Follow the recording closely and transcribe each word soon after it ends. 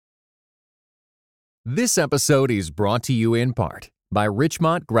This episode is brought to you in part by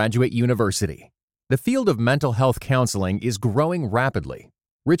Richmont Graduate University. The field of mental health counseling is growing rapidly.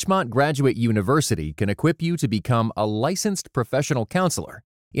 Richmont Graduate University can equip you to become a licensed professional counselor,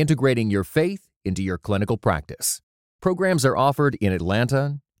 integrating your faith into your clinical practice. Programs are offered in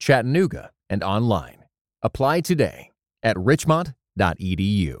Atlanta, Chattanooga, and online. Apply today at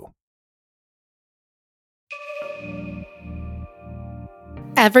richmont.edu.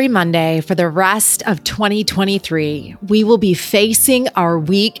 Every Monday for the rest of 2023, we will be facing our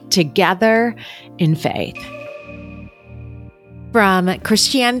week together in faith. From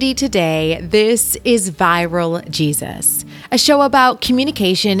Christianity Today, this is Viral Jesus, a show about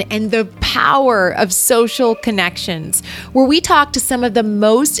communication and the power of social connections, where we talk to some of the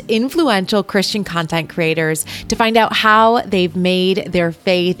most influential Christian content creators to find out how they've made their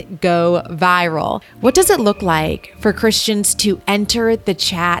faith go viral. What does it look like for Christians to enter the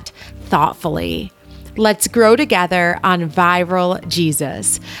chat thoughtfully? Let's grow together on Viral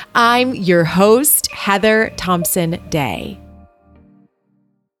Jesus. I'm your host, Heather Thompson Day.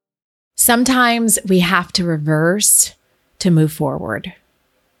 Sometimes we have to reverse to move forward.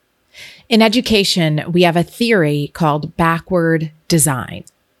 In education, we have a theory called backward design.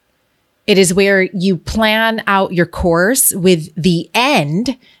 It is where you plan out your course with the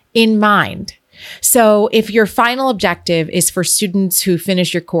end in mind. So if your final objective is for students who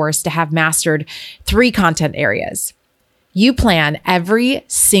finish your course to have mastered 3 content areas, you plan every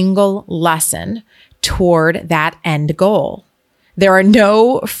single lesson toward that end goal. There are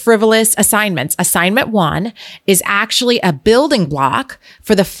no frivolous assignments. Assignment 1 is actually a building block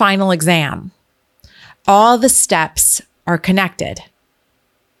for the final exam. All the steps are connected.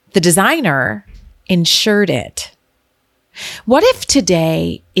 The designer ensured it. What if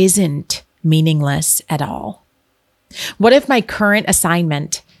today isn't meaningless at all? What if my current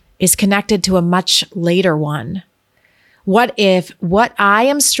assignment is connected to a much later one? What if what I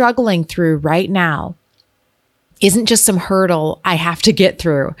am struggling through right now isn't just some hurdle I have to get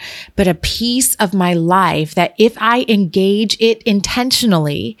through, but a piece of my life that, if I engage it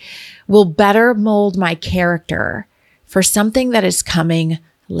intentionally, will better mold my character for something that is coming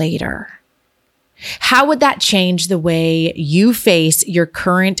later? How would that change the way you face your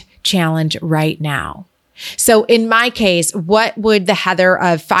current challenge right now? So in my case, what would the Heather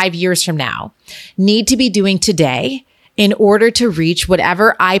of 5 years from now need to be doing today in order to reach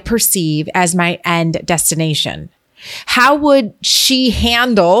whatever I perceive as my end destination? How would she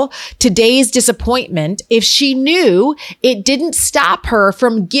handle today's disappointment if she knew it didn't stop her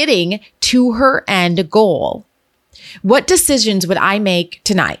from getting to her end goal? What decisions would I make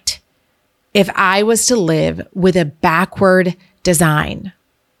tonight if I was to live with a backward design?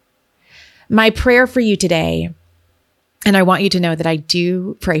 My prayer for you today, and I want you to know that I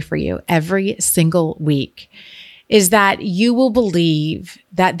do pray for you every single week, is that you will believe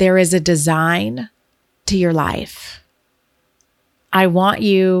that there is a design to your life. I want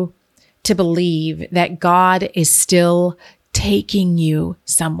you to believe that God is still taking you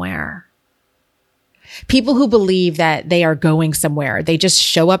somewhere. People who believe that they are going somewhere, they just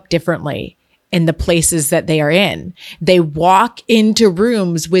show up differently in the places that they are in. They walk into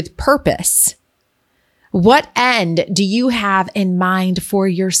rooms with purpose. What end do you have in mind for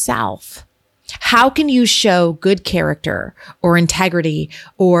yourself? How can you show good character or integrity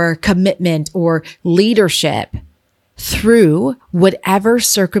or commitment or leadership through whatever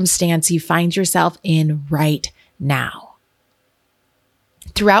circumstance you find yourself in right now?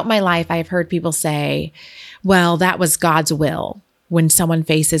 Throughout my life, I've heard people say, well, that was God's will when someone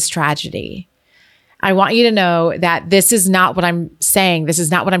faces tragedy. I want you to know that this is not what I'm saying. This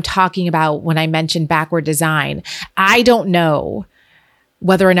is not what I'm talking about when I mention backward design. I don't know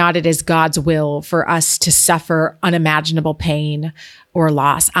whether or not it is God's will for us to suffer unimaginable pain or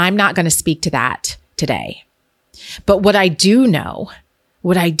loss. I'm not going to speak to that today. But what I do know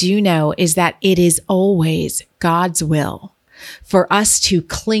is that it is always God's will for us to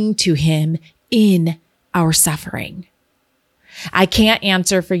cling to Him in our suffering. I can't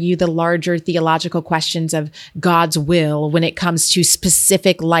answer for you the larger theological questions of God's will when it comes to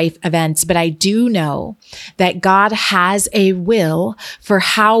specific life events, but I do know that God has a will for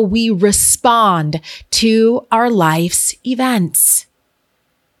how we respond to our life's events.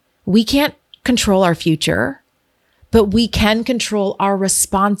 We can't control our future, but we can control our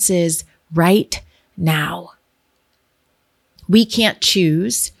responses right now. We can't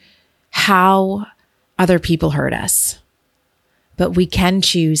choose how other people hurt us, but we can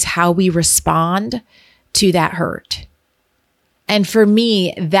choose how we respond to that hurt. And for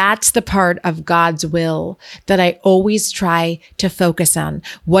me, that's the part of God's will that I always try to focus on.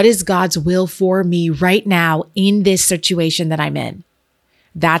 What is God's will for me right now in this situation that I'm in?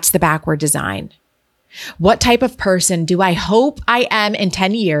 That's the backward design. What type of person do I hope I am in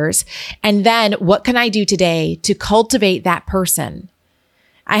 10 years? And then what can I do today to cultivate that person?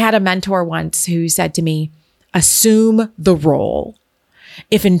 I had a mentor once who said to me, assume the role.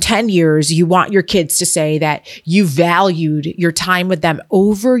 If in 10 years you want your kids to say that you valued your time with them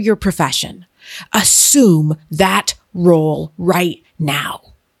over your profession, assume that role right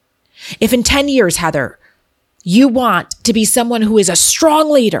now. If in 10 years, Heather, you want to be someone who is a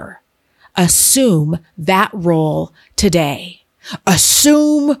strong leader, assume that role today.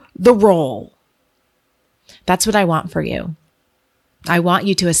 Assume the role. That's what I want for you. I want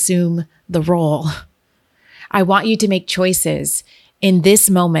you to assume the role. I want you to make choices in this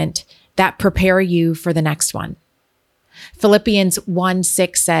moment that prepare you for the next one. Philippians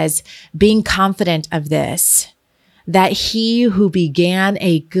 1:6 says, being confident of this, that he who began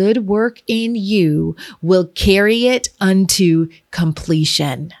a good work in you will carry it unto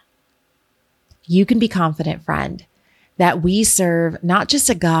completion. You can be confident, friend, that we serve not just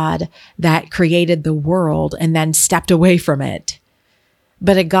a God that created the world and then stepped away from it,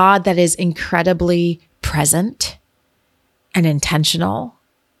 but a God that is incredibly present and intentional.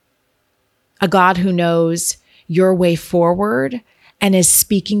 A God who knows your way forward and is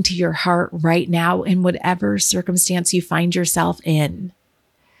speaking to your heart right now in whatever circumstance you find yourself in.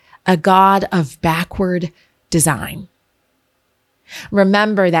 A God of backward design.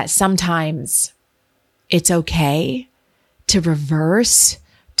 Remember that sometimes it's okay to reverse,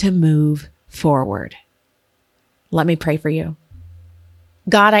 to move forward. Let me pray for you.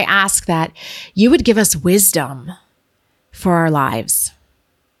 God, I ask that you would give us wisdom for our lives.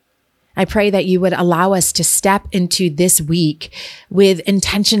 I pray that you would allow us to step into this week with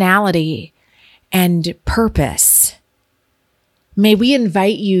intentionality and purpose. May we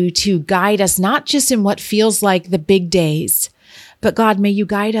invite you to guide us not just in what feels like the big days, but God, may you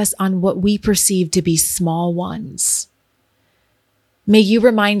guide us on what we perceive to be small ones. May you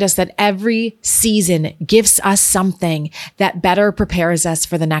remind us that every season gives us something that better prepares us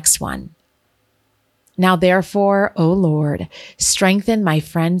for the next one. Now, therefore, O Lord, strengthen my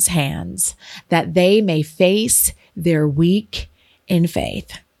friends' hands that they may face their week in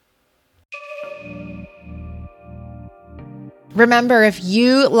faith. Remember, if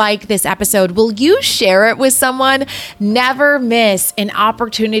you like this episode, will you share it with someone? Never miss an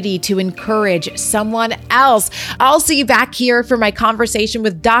opportunity to encourage someone else. I'll see you back here for my conversation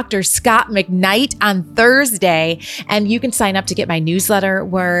with Dr. Scott McKnight on Thursday. And you can sign up to get my newsletter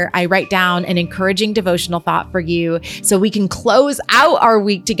where I write down an encouraging devotional thought for you so we can close out our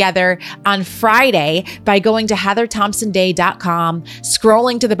week together on Friday by going to heatherthompsonday.com,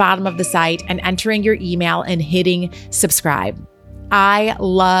 scrolling to the bottom of the site and entering your email and hitting subscribe. I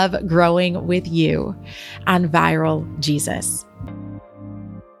love growing with you on Viral Jesus.